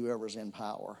blessings of whoever's in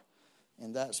power.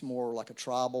 And that's more like a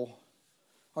tribal.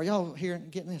 Are y'all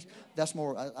getting this? That's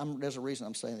more, there's a reason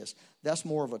I'm saying this. That's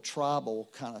more of a tribal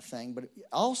kind of thing. But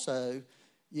also,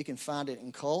 you can find it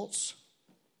in cults,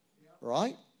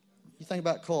 right? You think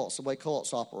about cults, the way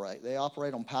cults operate. They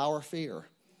operate on power, fear.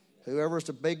 Whoever's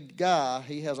the big guy,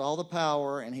 he has all the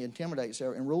power, and he intimidates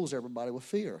and rules everybody with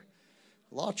fear.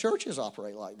 A lot of churches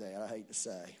operate like that, I hate to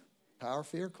say. Power,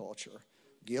 fear culture.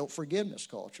 Guilt, forgiveness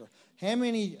culture. How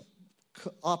many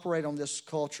operate on this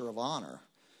culture of honor?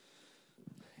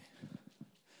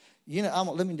 You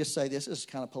know, let me just say this is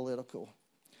kind of political.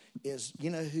 You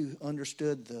know who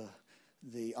understood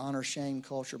the honor-shame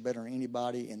culture better than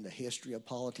anybody in the history of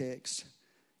politics?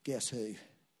 Guess who?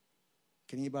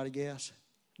 Can anybody guess?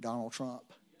 Donald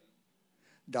Trump.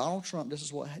 Donald Trump, this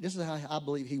is how I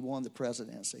believe he won the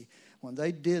presidency. When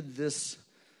they did this,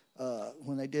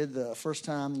 when they did the first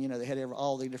time, you know, they had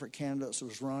all the different candidates that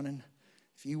was running.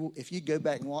 If you go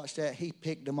back and watch that, he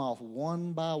picked them off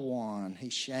one by one. He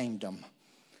shamed them.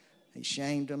 He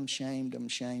shamed them.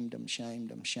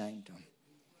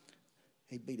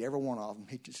 He beat every one of them.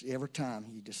 Every time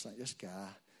you just think, this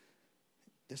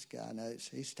guy knows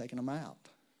he's taking them out.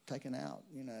 Taking out,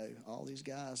 you know, all these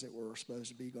guys that were supposed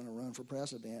to be going to run for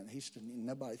president.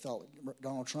 Nobody thought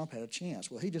Donald Trump had a chance.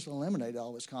 Well, he just eliminated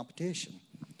all his competition.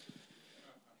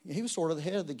 He was sort of the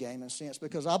head of the game in a sense,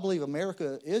 because I believe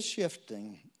America is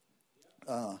shifting.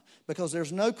 Because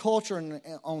there's no culture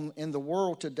in the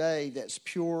world today that's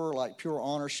pure, like pure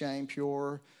honor, shame,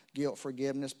 pure guilt,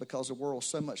 forgiveness, because the world's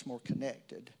so much more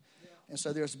connected. Yeah. And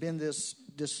so there's been this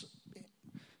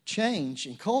change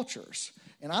in cultures.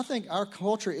 And I think our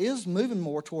culture is moving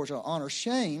more towards an honor,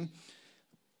 shame,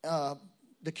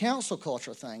 the council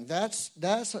culture thing. That's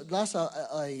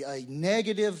a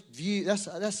negative view.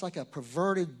 That's like a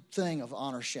perverted thing of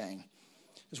honor, shame.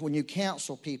 Is when you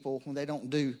counsel people when they don't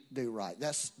do right.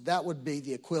 That would be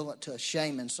the equivalent to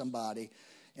shaming somebody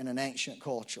in an ancient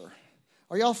culture.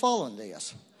 Are y'all following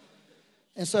this?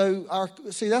 And so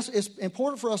it's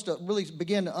important for us to really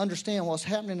begin to understand what's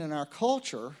happening in our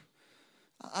culture.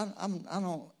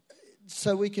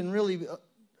 So we can really,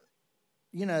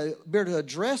 be able to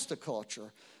address the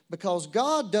culture, because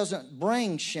God doesn't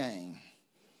bring shame.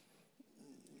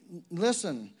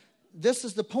 Listen, this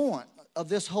is the point of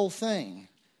this whole thing.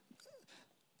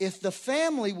 If the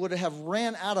family would have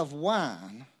ran out of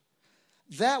wine,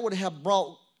 that would have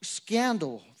brought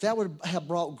scandal. That would have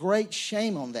brought great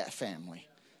shame on that family.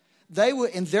 They would,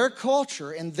 in their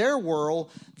culture, in their world,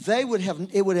 it would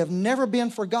have never been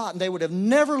forgotten. They would have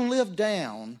never lived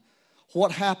down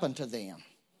what happened to them.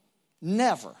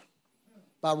 Never.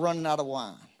 By running out of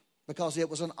wine. Because it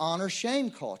was an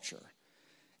honor-shame culture.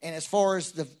 And as far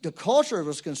as the culture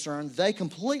was concerned, they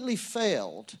completely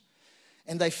failed.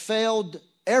 And they failed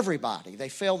everybody. They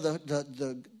failed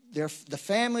the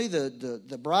family,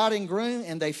 the bride and groom,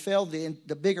 and they failed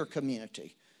the bigger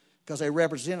community because they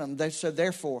represent them. They said,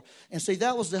 therefore, and see,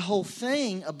 that was the whole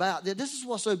thing about this. This is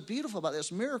what's so beautiful about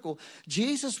this miracle.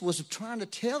 Jesus was trying to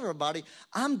tell everybody,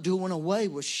 I'm doing away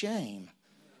with shame.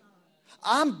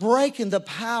 I'm breaking the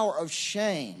power of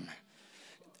shame.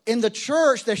 In the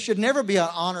church, there should never be an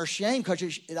honor shame, because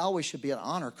it always should be an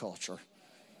honor culture.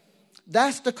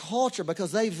 That's the culture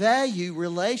because they value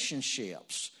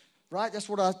relationships. Right?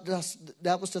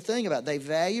 That was the thing about it. They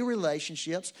value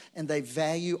relationships and they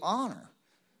value honor.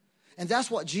 And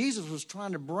that's what Jesus was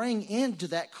trying to bring into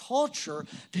that culture,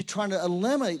 to trying to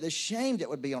eliminate the shame that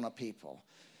would be on a people.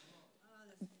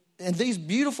 And these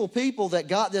beautiful people that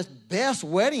got this best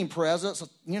wedding presents,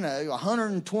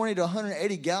 120 to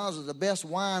 180 gallons of the best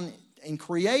wine in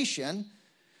creation,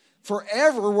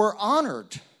 forever were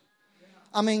honored.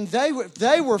 I mean, they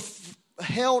were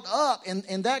held up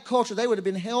in that culture. They would have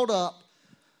been held up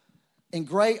in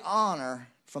great honor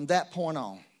from that point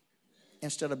on,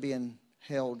 instead of being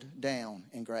held down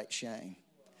in great shame.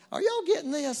 Are y'all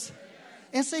getting this?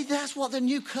 And see, that's what the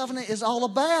new covenant is all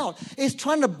about. It's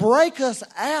trying to break us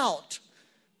out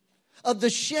of the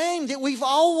shame that we've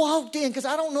all walked in. Because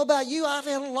I don't know about you, I've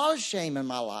had a lot of shame in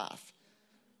my life.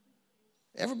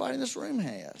 Everybody in this room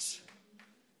has.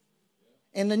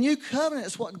 And the new covenant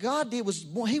is what God did, was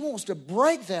He wants to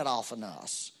break that off in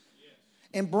us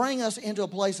and bring us into a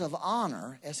place of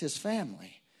honor as His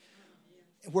family,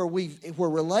 where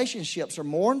relationships are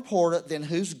more important than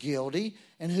who's guilty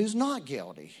and who's not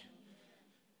guilty.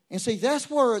 And see, that's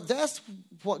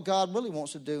what God really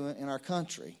wants to do in our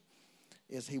country,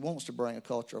 is He wants to bring a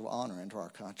culture of honor into our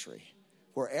country,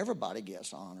 where everybody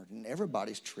gets honored and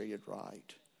everybody's treated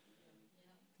right.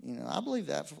 I believe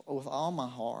that with all my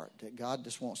heart, that God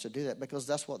just wants to do that, because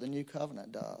that's what the new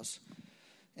covenant does.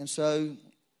 And so,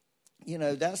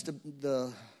 that's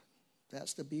the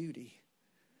beauty,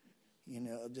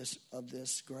 of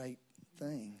this great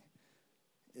thing,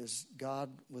 is God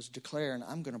was declaring,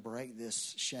 I'm going to break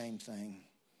this shame thing.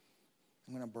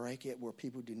 I'm going to break it where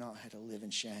people do not have to live in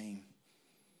shame.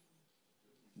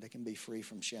 They can be free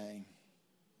from shame.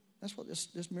 That's what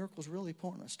this miracle is really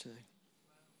pointing us to.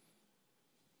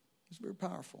 It's very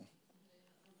powerful.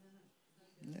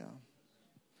 Yeah.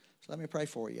 So let me pray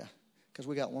for you, because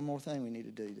we got one more thing we need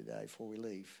to do today before we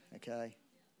leave. Okay.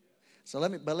 So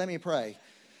let me pray.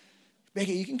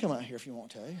 Becky, you can come out here if you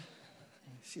want to.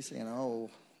 She's saying, "Oh."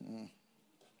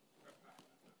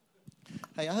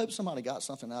 Hey, I hope somebody got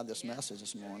something out of this message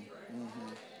this morning.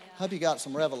 Hope you got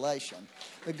some revelation.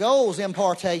 The goal is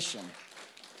impartation.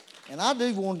 And I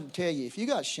do want to tell you, if you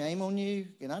got shame on you,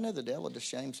 and I know the devil just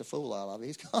shames the fool out of it.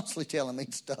 He's constantly telling me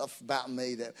stuff about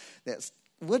me that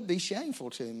would be shameful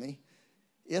to me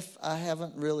if I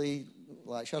haven't really,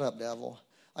 shut up, devil.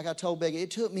 Like I told Becky,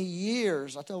 it took me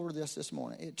years. I told her this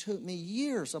morning. It took me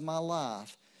years of my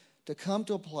life to come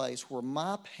to a place where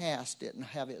my past didn't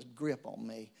have its grip on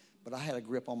me, but I had a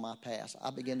grip on my past.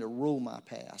 I began to rule my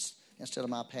past instead of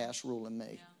my past ruling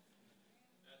me.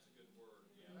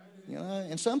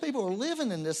 And some people are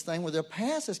living in this thing where their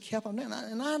past has kept them down.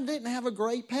 And I didn't have a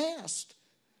great past.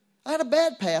 I had a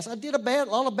bad past. I did a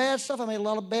lot of bad stuff. I made a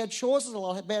lot of bad choices. A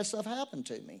lot of bad stuff happened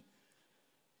to me.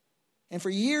 And for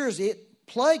years, it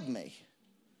plagued me.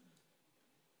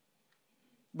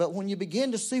 But when you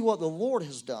begin to see what the Lord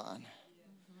has done,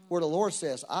 where the Lord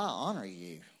says, I honor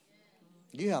you.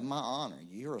 You have my honor.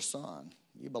 You're a son.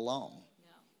 You belong.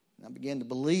 And I begin to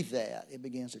believe that. It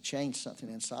begins to change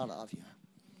something inside of you.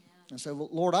 And so,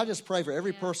 Lord, I just pray for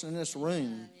every person in this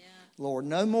room, Lord,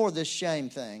 no more of this shame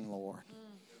thing, Lord.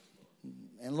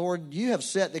 And, Lord, you have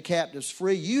set the captives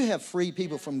free. You have freed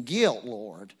people from guilt,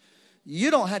 Lord. You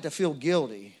don't have to feel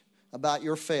guilty about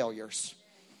your failures.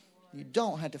 You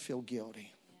don't have to feel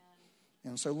guilty.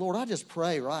 And so, Lord, I just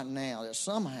pray right now that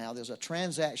somehow there's a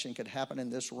transaction could happen in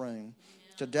this room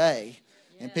today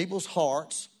in people's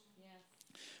hearts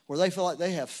where they feel like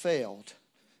they have failed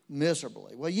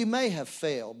miserably. Well, you may have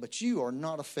failed, but you are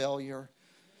not a failure,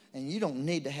 and you don't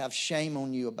need to have shame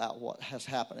on you about what has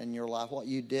happened in your life, what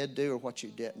you did do or what you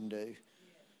didn't do.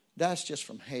 That's just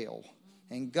from hell,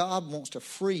 and God wants to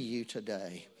free you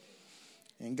today.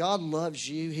 And God loves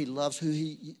you. He loves who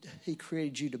He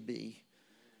created you to be,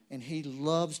 and He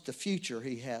loves the future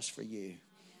He has for you,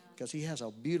 because He has a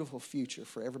beautiful future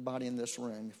for everybody in this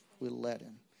room if we'll let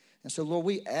Him. And so, Lord,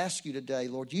 we ask you today,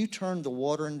 Lord, you turn the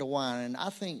water into wine. And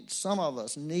I think some of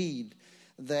us need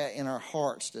that in our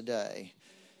hearts today.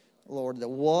 Lord, the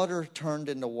water turned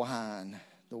into wine,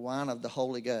 the wine of the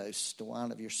Holy Ghost, the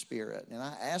wine of your Spirit. And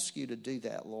I ask you to do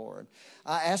that, Lord.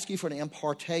 I ask you for the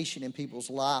impartation in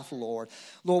people's life, Lord.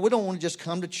 Lord, we don't want to just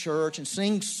come to church and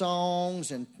sing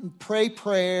songs and pray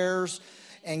prayers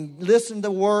and listen to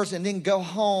words and then go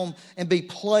home and be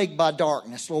plagued by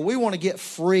darkness. Lord, we want to get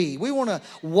free. We want to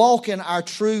walk in our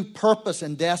true purpose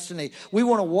and destiny. We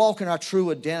want to walk in our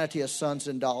true identity as sons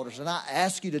and daughters. And I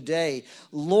ask you today,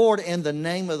 Lord, in the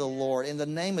name of the Lord, in the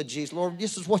name of Jesus, Lord,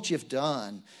 this is what you've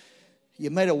done.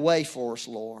 You made a way for us,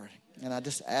 Lord. And I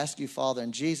just ask you, Father,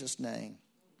 in Jesus' name,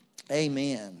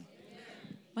 Amen.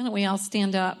 Why don't we all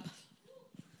stand up?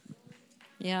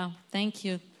 Yeah, thank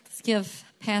you. Let's give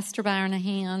Pastor Byron a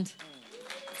hand.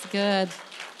 It's good.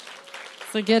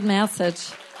 It's a good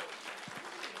message.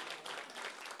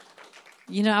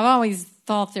 You know, I've always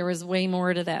thought there was way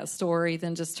more to that story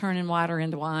than just turning water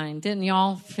into wine. Didn't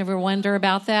y'all ever wonder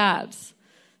about that?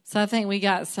 So I think we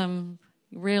got some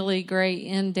really great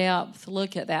in-depth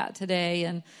look at that today.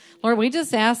 And Lord, we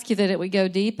just ask you that it would go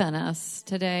deep in us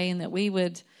today and that we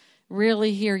would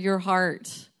really hear your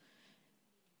heart,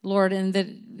 Lord, and that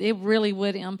it really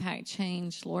would impact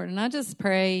change, Lord. And I just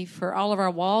pray for all of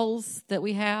our walls that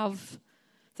we have,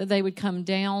 that they would come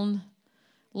down,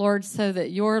 Lord, so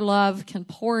that your love can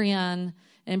pour in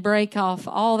and break off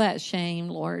all that shame,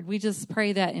 Lord. We just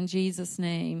pray that in Jesus'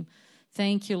 name.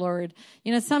 Thank you, Lord.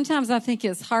 You know, sometimes I think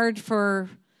it's hard for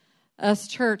us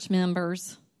church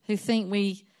members who think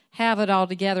we have it all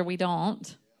together. We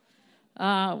don't.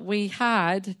 We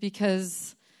hide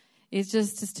because it's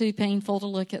just too painful to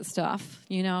look at stuff,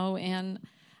 you know, and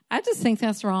I just think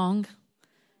that's wrong.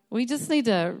 We need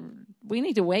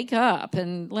to wake up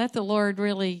and let the Lord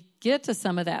really get to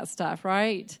some of that stuff,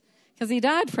 right? Because he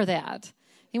died for that.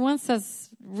 He wants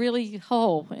us really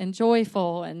whole and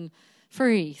joyful and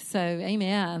free. So,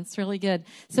 amen. It's really good.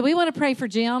 So we want to pray for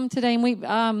Jim today. And we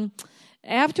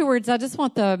afterwards, I just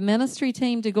want the ministry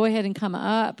team to go ahead and come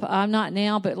up. Not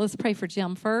now, but let's pray for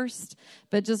Jim first.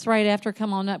 But just right after,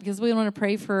 come on up, because we want to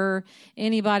pray for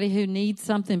anybody who needs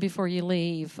something before you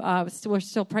leave. We're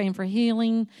still praying for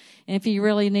healing. And if you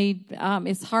really need,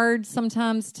 it's hard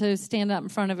sometimes to stand up in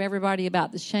front of everybody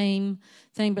about the shame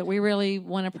thing, but we really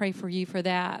want to pray for you for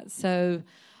that. So,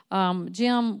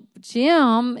 Jim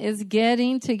is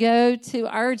getting to go to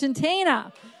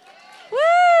Argentina.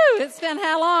 Woo! It's been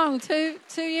how long? Two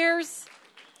years?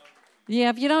 Yeah,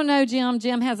 if you don't know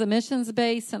Jim has a missions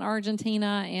base in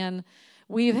Argentina, and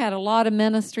we've had a lot of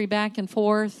ministry back and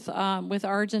forth with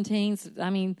Argentines. I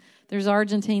mean, there's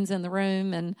Argentines in the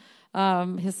room, and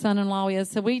his son-in-law is.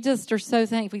 So we just are so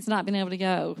thankful he's not been able to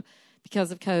go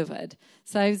because of COVID.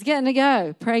 So he's getting to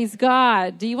go. Praise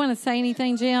God. Do you want to say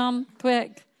anything, Jim?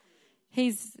 Quick.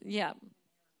 I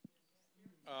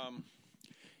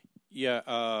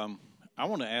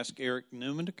want to ask Eric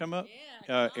Newman to come up.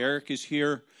 Eric is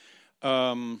here.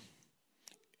 You've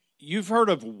heard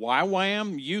of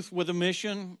YWAM, Youth with a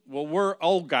Mission? Well, we're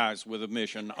old guys with a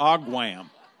mission, OGWAM.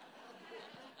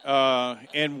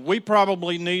 And we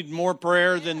probably need more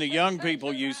prayer than the young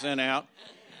people you sent out.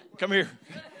 Come here.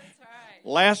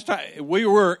 Last time, we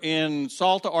were in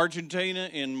Salta, Argentina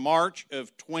in March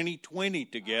of 2020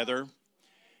 together.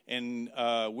 And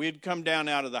we'd come down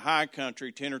out of the high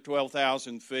country, 10 or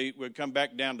 12,000 feet. We'd come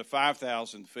back down to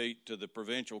 5,000 feet to the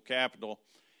provincial capital.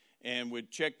 And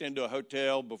we'd checked into a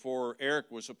hotel before Eric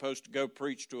was supposed to go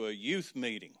preach to a youth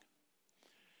meeting.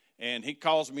 And he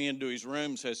calls me into his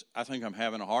room and says, I think I'm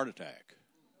having a heart attack.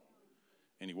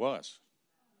 And he was.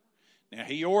 Now,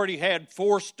 he already had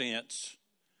 4 stents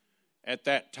at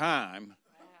that time.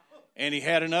 And he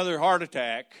had another heart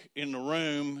attack in the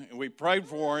room, and we prayed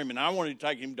for him, and I wanted to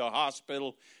take him to a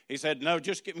hospital. He said, no,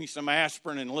 just get me some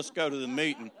aspirin, and let's go to the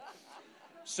meeting.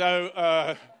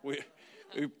 So we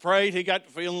prayed. He got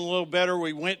to feeling a little better.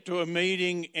 We went to a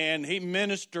meeting, and he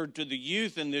ministered to the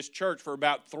youth in this church for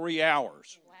about 3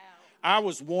 hours. Wow. I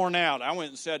was worn out. I went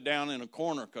and sat down in a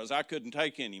corner because I couldn't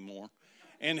take anymore.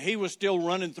 And he was still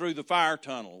running through the fire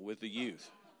tunnel with the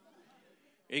youth.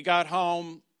 He got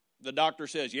home. The doctor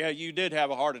says, yeah, you did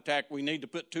have a heart attack. We need to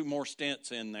put 2 more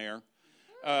stents in there.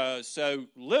 So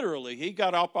literally, he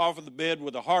got up off of the bed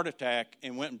with a heart attack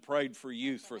and went and prayed for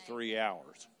youth for 3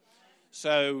 hours.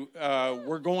 So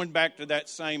we're going back to that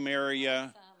same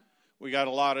area. We got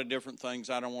a lot of different things.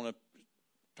 I don't want to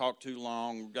talk too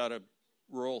long. We've got a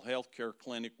rural health care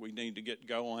clinic we need to get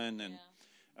going, and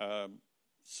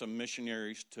some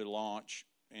missionaries to launch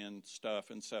and stuff.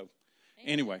 And so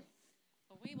anyway.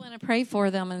 We want to pray for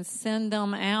them and send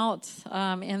them out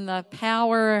in the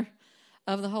power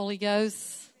of the Holy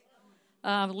Ghost.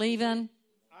 Leaving.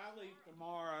 I leave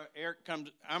tomorrow. Eric comes.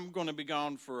 I'm going to be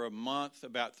gone for a month,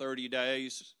 about 30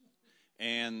 days,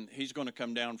 and he's going to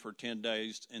come down for 10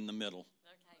 days in the middle.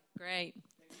 Okay, great.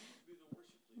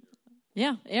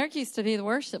 Yeah, Eric used to be the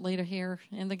worship leader here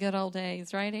in the good old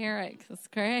days, right, Eric? That's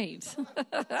great.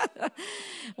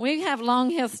 We have long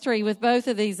history with both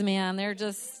of these men. They're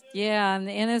just, and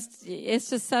it's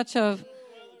just such a,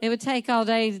 it would take all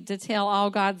day to tell all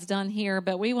God's done here,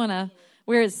 but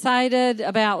we're excited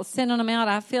about sending them out.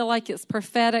 I feel like it's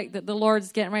prophetic that the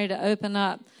Lord's getting ready to open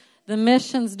up the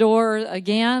missions door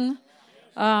again.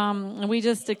 And we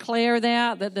just declare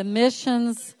that the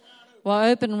missions will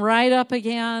open right up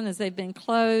again as they've been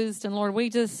closed. And Lord, we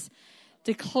just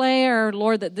declare,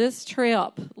 Lord, that this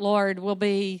trip, Lord, will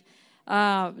be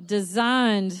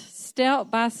designed step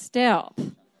by step,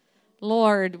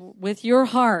 Lord, with your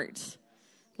heart.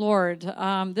 Lord,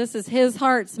 this is his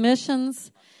heart's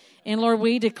missions. And Lord,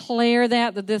 we declare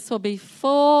that this will be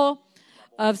full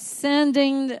of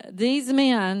sending these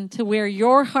men to where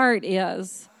your heart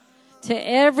is, to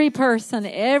every person,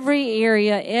 every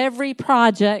area, every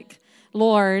project,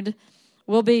 Lord,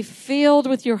 will be filled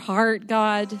with your heart,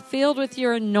 God, filled with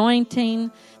your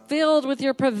anointing, filled with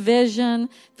your provision,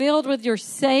 filled with your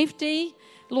safety.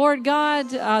 Lord God,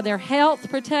 their health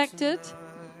protected.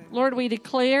 Lord, we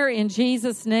declare in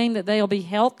Jesus' name that they'll be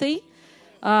healthy.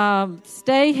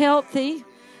 Stay healthy.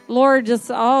 Lord,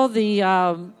 just all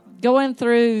the going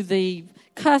through the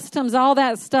customs, all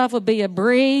that stuff would be a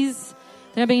breeze.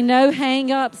 There'll be no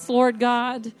hang-ups, Lord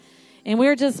God. And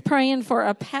we're just praying for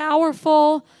a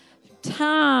powerful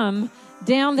time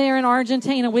down there in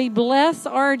Argentina. We bless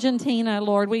Argentina,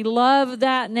 Lord. We love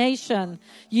that nation.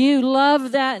 You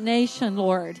love that nation,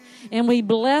 Lord. And we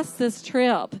bless this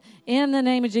trip. In the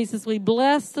name of Jesus, we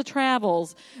bless the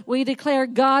travels. We declare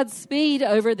Godspeed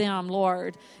over them,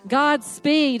 Lord.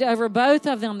 Godspeed over both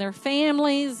of them. Their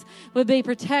families would be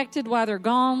protected while they're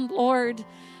gone, Lord.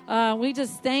 We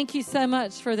just thank you so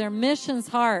much for their missions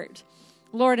heart,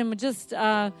 Lord, and just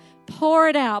pour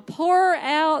it out. Pour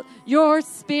out your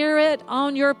spirit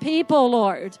on your people,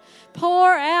 Lord.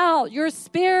 Pour out your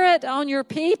spirit on your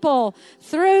people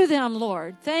through them,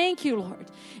 Lord. Thank you, Lord.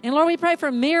 And Lord, we pray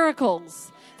for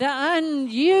miracles. The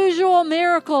unusual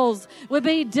miracles would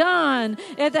be done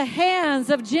at the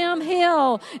hands of Jim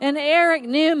Hill and Eric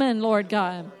Newman, Lord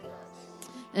God.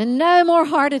 And no more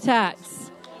heart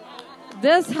attacks.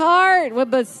 This heart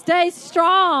would stay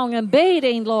strong and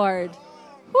beating, Lord.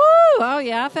 Woo! Oh,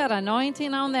 yeah, I felt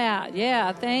anointing on that.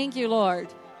 Yeah, thank you, Lord.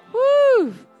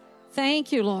 Woo!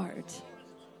 Thank you, Lord.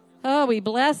 Oh, we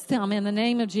bless them in the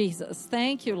name of Jesus.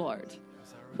 Thank you, Lord.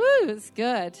 Woo, it's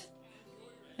good.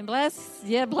 And bless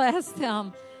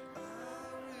them.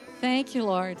 Thank you,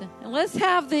 Lord. And let's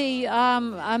have the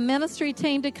ministry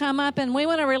team to come up, and we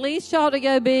want to release y'all to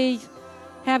go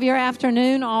have your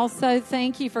afternoon also.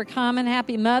 Thank you for coming.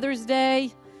 Happy Mother's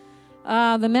Day.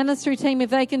 The ministry team, if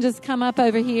they can just come up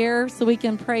over here so we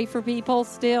can pray for people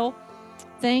still.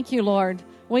 Thank you, Lord.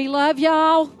 We love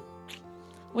y'all.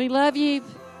 We love you,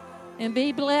 and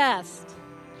be blessed.